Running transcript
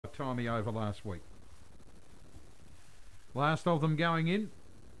timey over last week. Last of them going in.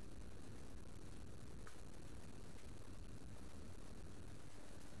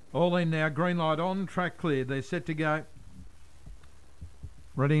 All in now, green light on, track cleared. They're set to go.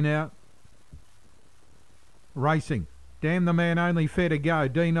 Ready now. Racing. Damn the Man only fair to go.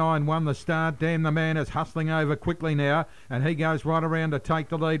 D9 won the start. Damn the Man is hustling over quickly now, and he goes right around to take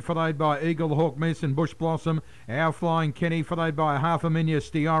the lead, followed by Eagle Hawk Miss and Bush Blossom. Our Flying Kenny, followed by half a Minya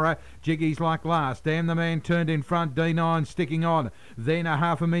Stiora. Jiggy's Luck last. Damn the Man turned in front. D9 sticking on. Then a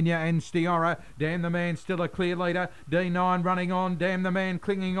half a Minya and Stiora. Damn the Man still a clear leader. D9 running on. Damn the Man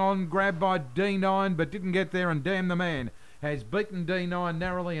clinging on. Grabbed by D9 but didn't get there, and Damn the Man has beaten D9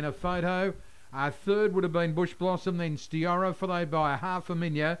 narrowly in a photo. Our third would have been Bush Blossom, then Stiora, followed by a half a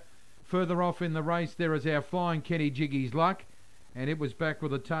Minya. Further off in the race there is our Flying Kenny, Jiggy's Luck, and it was back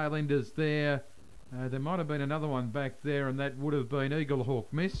with the tail enders there. There might have been another one back there, and that would have been Eagle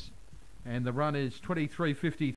Hawk Miss, and the run is 23.53.